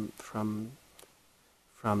from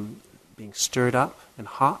being stirred up and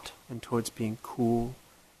hot and towards being cool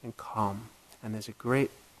and calm. And there's a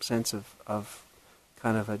great sense of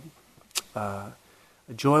kind of a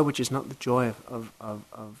joy which is not the joy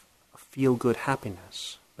of feel-good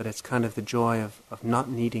happiness, but it's kind of the joy of not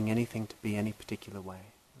needing anything to be any particular way.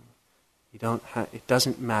 It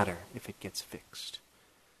doesn't matter if it gets fixed.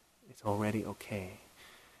 It's already okay.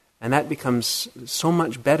 And that becomes so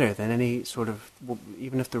much better than any sort of,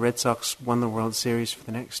 even if the Red Sox won the World Series for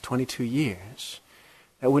the next 22 years,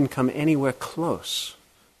 that wouldn't come anywhere close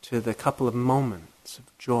to the couple of moments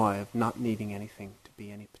of joy of not needing anything to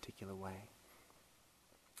be any particular way.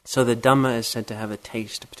 So the Dhamma is said to have a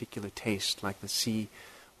particular taste, like the sea.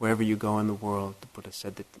 Wherever you go in the world, the Buddha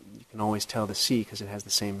said that you can always tell the sea because it has the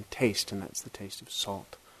same taste, and that's the taste of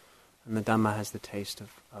salt. And the Dhamma has the taste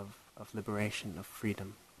of liberation, of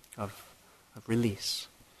freedom, of release.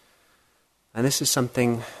 And this is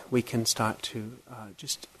something we can start to,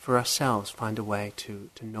 just for ourselves, find a way to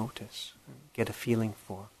notice, get a feeling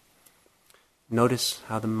for. Notice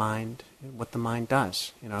how what the mind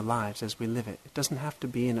does in our lives as we live it. It doesn't have to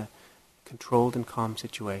be in a controlled and calm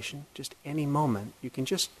situation. Just any moment, you can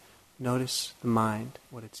just notice the mind,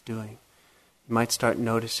 what it's doing. You might start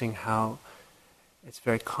noticing how it's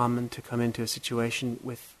very common to come into a situation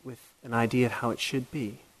with an idea of how it should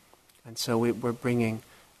be. And so we're bringing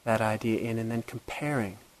that idea in and then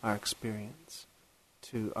comparing our experience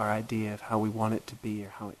to our idea of how we want it to be or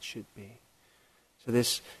how it should be. So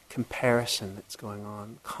this comparison that's going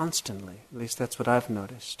on constantly, at least that's what I've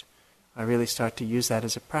noticed, I really start to use that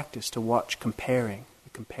as a practice to watch the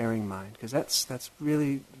comparing mind, because that's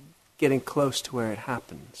really getting close to where it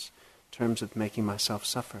happens in terms of making myself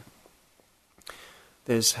suffer.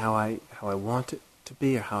 There's how I want it to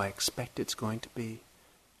be or how I expect it's going to be,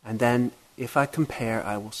 and then if I compare,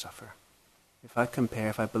 I will suffer. If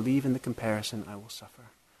I believe in the comparison, I will suffer.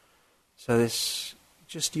 So this,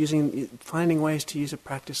 just finding ways to use a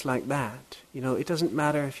practice like that, it doesn't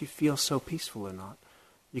matter if you feel so peaceful or not.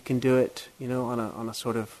 You can do it, on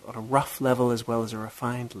a rough level as well as a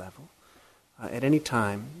refined level. At any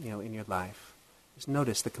time, in your life, just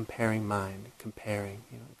notice the comparing mind,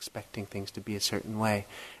 expecting things to be a certain way.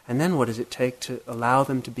 And then what does it take to allow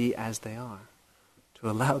them to be as they are? To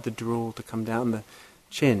allow the drool to come down the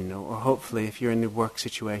chin, or hopefully if you're in the work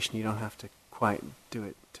situation, you don't have to quite do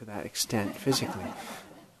it to that extent physically.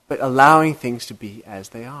 But allowing things to be as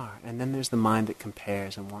they are. And then there's the mind that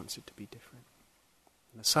compares and wants it to be different.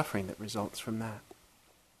 And the suffering that results from that.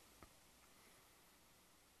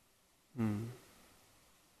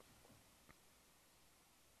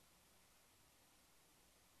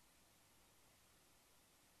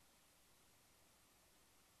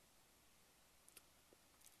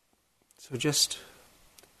 So just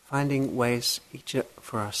finding ways each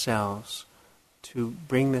for ourselves to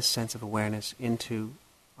bring this sense of awareness into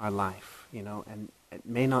our life, and it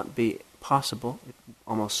may not be possible, it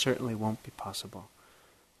almost certainly won't be possible,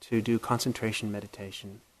 to do concentration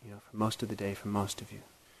meditation, for most of the day for most of you.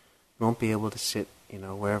 You won't be able to sit,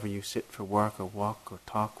 wherever you sit for work or walk or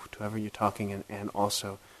talk, to whoever you're talking, and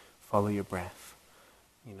also follow your breath,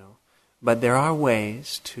 But there are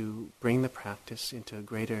ways to bring the practice into a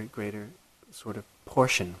greater sort of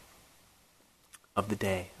portion of the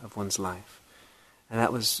day, of one's life. And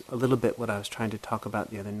that was a little bit what I was trying to talk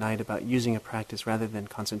about the other night, about using a practice rather than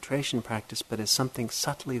concentration practice, but as something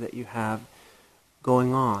subtly that you have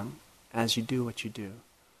going on as you do what you do.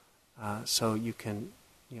 So you can,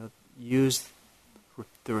 use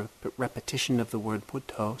the repetition of the word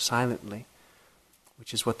Buddho silently,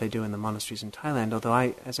 which is what they do in the monasteries in Thailand,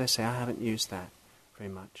 although as I say, I haven't used that very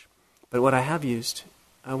much. But what I have used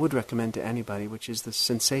I would recommend to anybody, which is the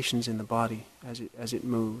sensations in the body as it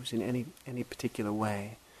moves in any particular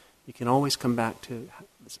way. You can always come back to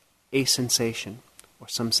a sensation or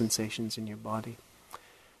some sensations in your body.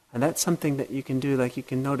 And that's something that you can do, like you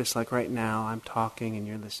can notice, like right now I'm talking and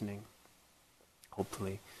you're listening,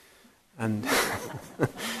 hopefully. And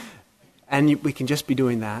we can just be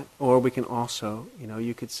doing that, or we can also,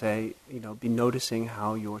 you could say, be noticing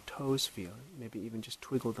how your toes feel. Maybe even just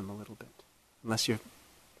twiggle them a little bit. Unless your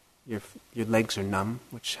legs are numb,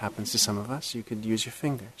 which happens to some of us, you could use your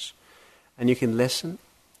fingers. And you can listen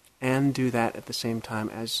and do that at the same time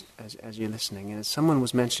as you're listening. And as someone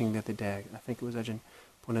was mentioning the other day, I think it was Ajahn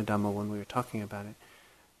Punadhamma when we were talking about it,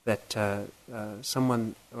 that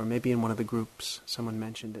someone, or maybe in one of the groups, someone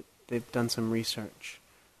mentioned that they've done some research.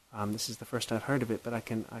 This is the first I've heard of it, but I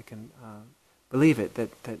can believe it,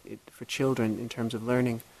 that it, for children, in terms of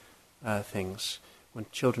learning things, when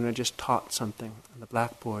children are just taught something on the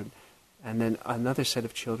blackboard, and then another set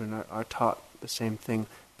of children are taught the same thing,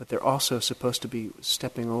 but they're also supposed to be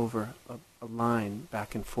stepping over a line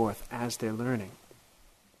back and forth as they're learning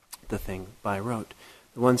the thing by rote.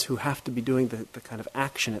 The ones who have to be doing the kind of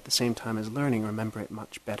action at the same time as learning remember it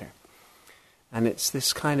much better. And it's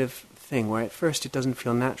this kind of thing where at first it doesn't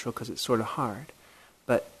feel natural because it's sort of hard.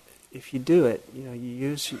 But if you do it,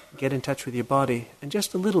 you get in touch with your body, and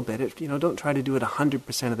just a little bit. Don't try to do it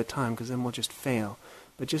 100% of the time, because then we'll just fail.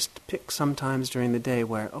 But just pick some times during the day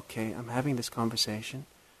where, okay, I'm having this conversation,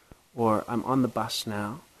 or I'm on the bus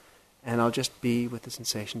now, and I'll just be with the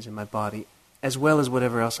sensations in my body, as well as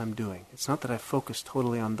whatever else I'm doing. It's not that I focus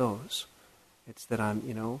totally on those. It's that I'm,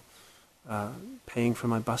 paying for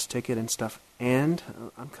my bus ticket and stuff, and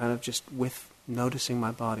I'm kind of just with noticing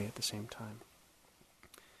my body at the same time.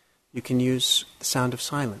 You can use the sound of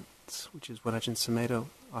silence, which is what Ajahn Sumedho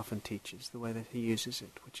often teaches, the way that he uses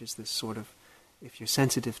it, which is this sort of, if you're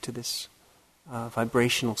sensitive to this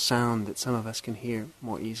vibrational sound that some of us can hear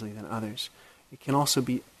more easily than others, it can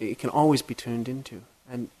always be tuned into,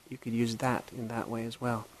 and you could use that in that way as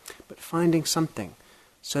well. But finding something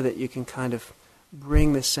so that you can kind of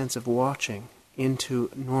bring this sense of watching into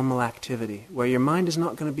normal activity, where your mind is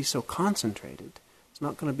not going to be so concentrated. It's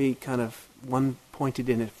not going to be kind of one pointed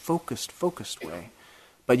in a focused way,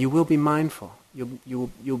 but you will be mindful.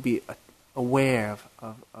 You'll be aware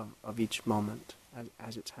of each moment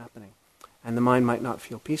as it's happening, and the mind might not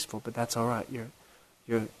feel peaceful, but that's all right.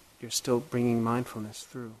 You're still bringing mindfulness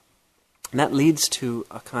through, and that leads to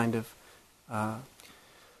a kind of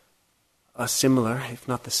a similar, if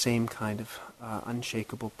not the same kind of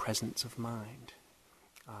unshakable presence of mind,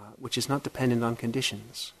 which is not dependent on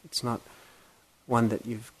conditions. It's not one that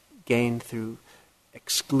you've gained through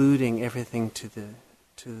excluding everything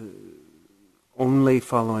to only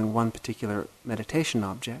following one particular meditation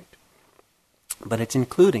object, but it's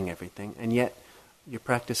including everything, and yet you're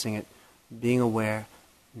practicing it, being aware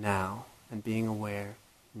now, and being aware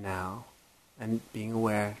now, and being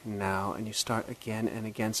aware now, and you start again and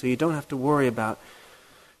again. So you don't have to worry about,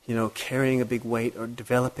 carrying a big weight or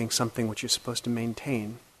developing something which you're supposed to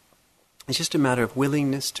maintain. It's just a matter of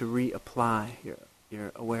willingness to reapply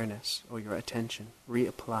your awareness or your attention.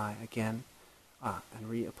 Reapply again, and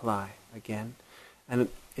reapply again. And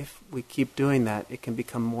if we keep doing that, it can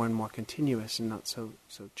become more and more continuous and not so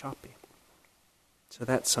choppy. So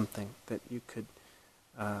that's something that you could,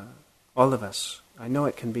 all of us, I know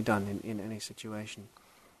it can be done in any situation.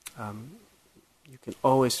 You can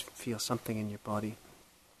always feel something in your body,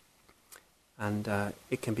 and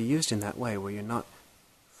it can be used in that way where you're not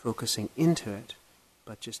focusing into it,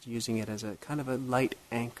 but just using it as a kind of a light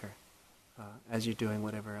anchor as you're doing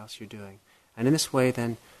whatever else you're doing. And in this way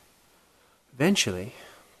then, eventually,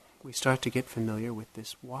 we start to get familiar with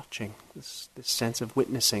this watching, this sense of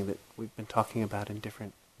witnessing that we've been talking about in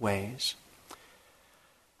different ways.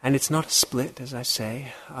 And it's not a split, as I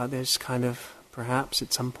say. There's kind of, perhaps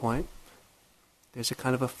at some point, there's a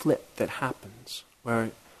kind of a flip that happens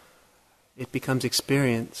where it becomes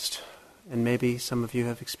experienced, and maybe some of you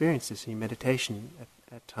have experienced this in your meditation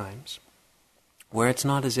at times, where it's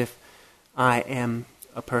not as if I am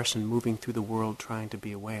a person moving through the world trying to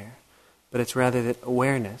be aware, but it's rather that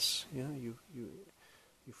awareness, you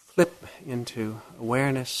flip into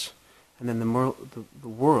awareness, and then the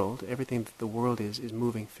world, everything that the world is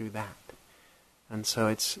moving through that. And so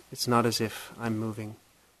it's not as if I'm moving,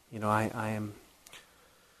 I am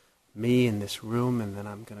me in this room, and then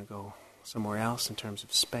I'm going to go somewhere else in terms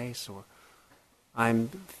of space, or I'm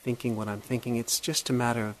thinking what I'm thinking. It's just a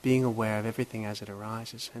matter of being aware of everything as it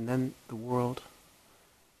arises, and then the world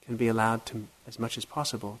can be allowed to, as much as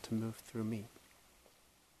possible, to move through me.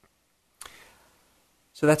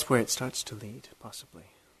 So that's where it starts to lead, possibly.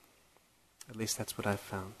 At least that's what I've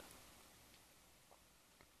found.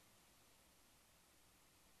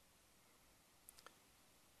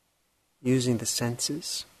 Using the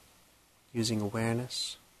senses, using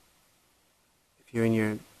awareness. If you're in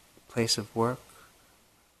your place of work,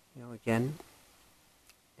 again,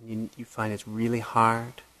 and you find it's really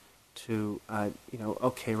hard to,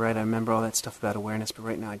 okay, right, I remember all that stuff about awareness, but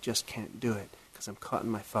right now I just can't do it because I'm caught in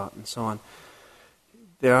my thought and so on.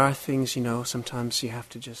 There are things, sometimes you have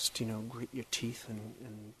to just, grit your teeth and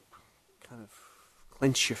kind of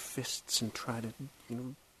clench your fists and try to,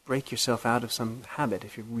 break yourself out of some habit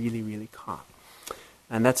if you're really, really caught.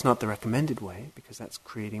 And that's not the recommended way, because that's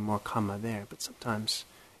creating more karma there. But sometimes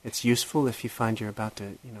it's useful if you find you're about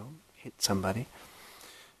to, hit somebody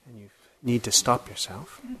and you need to stop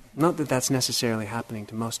yourself. Not that that's necessarily happening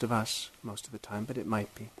to most of us most of the time, but it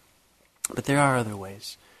might be. But there are other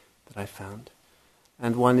ways that I've found.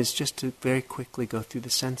 And one is just to very quickly go through the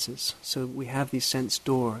senses. So we have these sense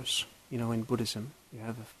doors, in Buddhism. You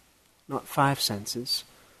have not 5 senses,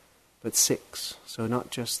 but 6. So not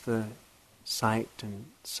just the sight and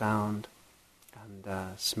sound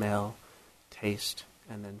and smell, taste,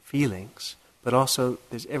 and then feelings, but also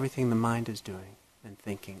there's everything the mind is doing and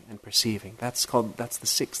thinking and perceiving. That's the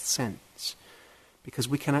 6th sense, because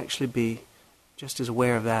we can actually be just as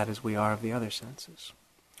aware of that as we are of the other senses.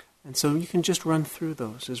 And so you can just run through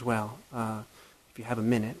those as well, if you have a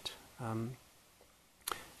minute, in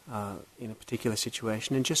a particular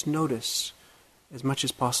situation, and just notice as much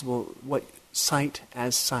as possible what sight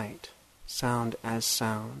as sight, sound as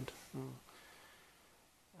sound,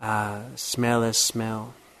 smell as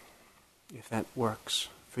smell, if that works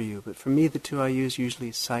for you. But for me, the two I use usually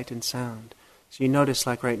is sight and sound. So you notice,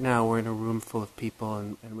 like right now, we're in a room full of people,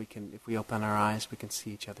 and we can, if we open our eyes, we can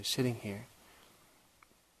see each other sitting here.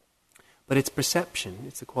 But it's perception,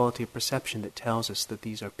 it's the quality of perception that tells us that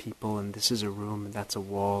these are people, and this is a room, and that's a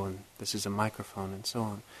wall, and this is a microphone, and so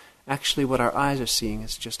on. Actually, what our eyes are seeing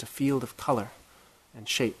is just a field of color and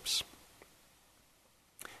shapes.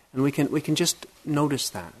 And we can just notice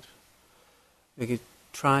that. We can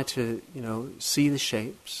try to, see the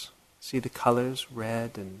shapes, see the colors,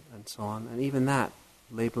 red and so on. And even that,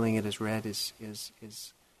 labeling it as red is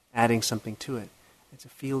adding something to it. It's a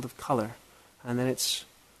field of color. And then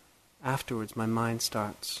afterwards my mind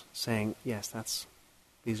starts saying, yes,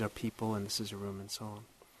 these are people and this is a room and so on.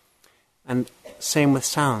 And same with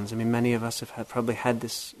sounds. I mean, many of us have probably had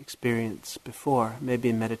this experience before, maybe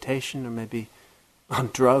in meditation or maybe on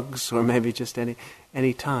drugs or maybe just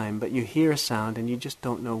any time, but you hear a sound and you just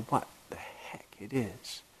don't know what the heck it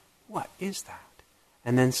is. What is that?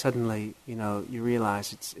 And then suddenly, you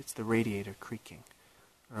realize it's the radiator creaking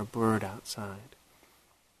or a bird outside.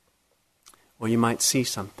 Or you might see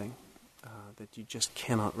something that you just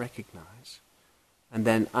cannot recognize. And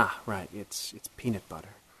then, right, it's peanut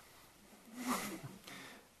butter.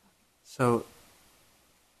 So,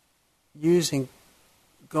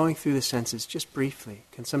 going through the senses just briefly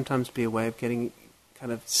can sometimes be a way of getting,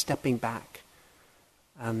 kind of stepping back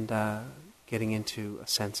and getting into a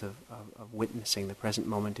sense of witnessing the present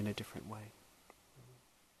moment in a different way.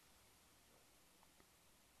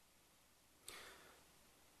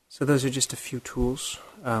 So those are just a few tools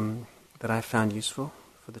that I found useful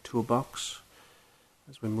for the toolbox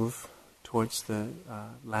as we move towards the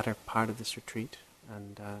latter part of this retreat.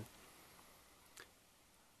 And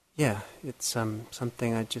it's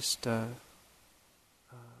something I just kind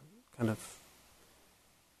of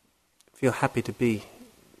feel happy to be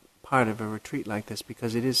part of a retreat like this,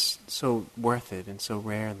 because it is so worth it and so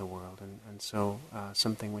rare in the world, and so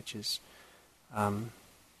something which is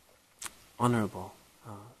honorable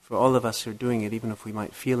for all of us who are doing it, even if we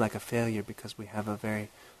might feel like a failure because we have a very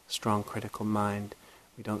strong critical mind.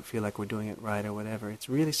 We don't feel like we're doing it right or whatever. It's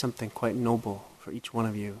really something quite noble for each one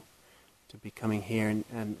of you to be coming here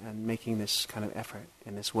and making this kind of effort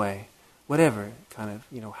in this way. Whatever kind of,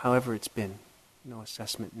 however it's been, no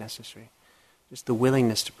assessment necessary. Just the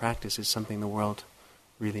willingness to practice is something the world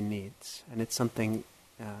really needs. And it's something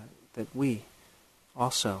that we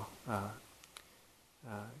also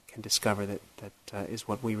can discover that is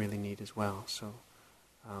what we really need as well. So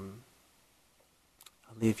I'll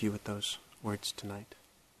leave you with those words tonight.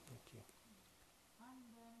 Thank you.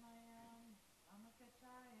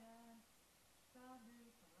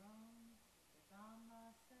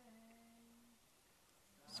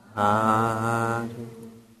 Sadhu.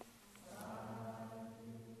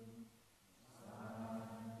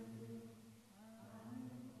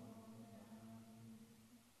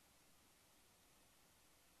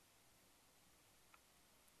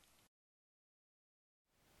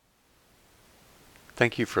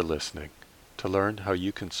 Thank you for listening. To learn how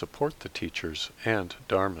you can support the teachers and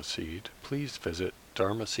Dharma Seed, please visit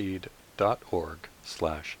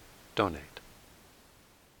dharmaseed.org/donate.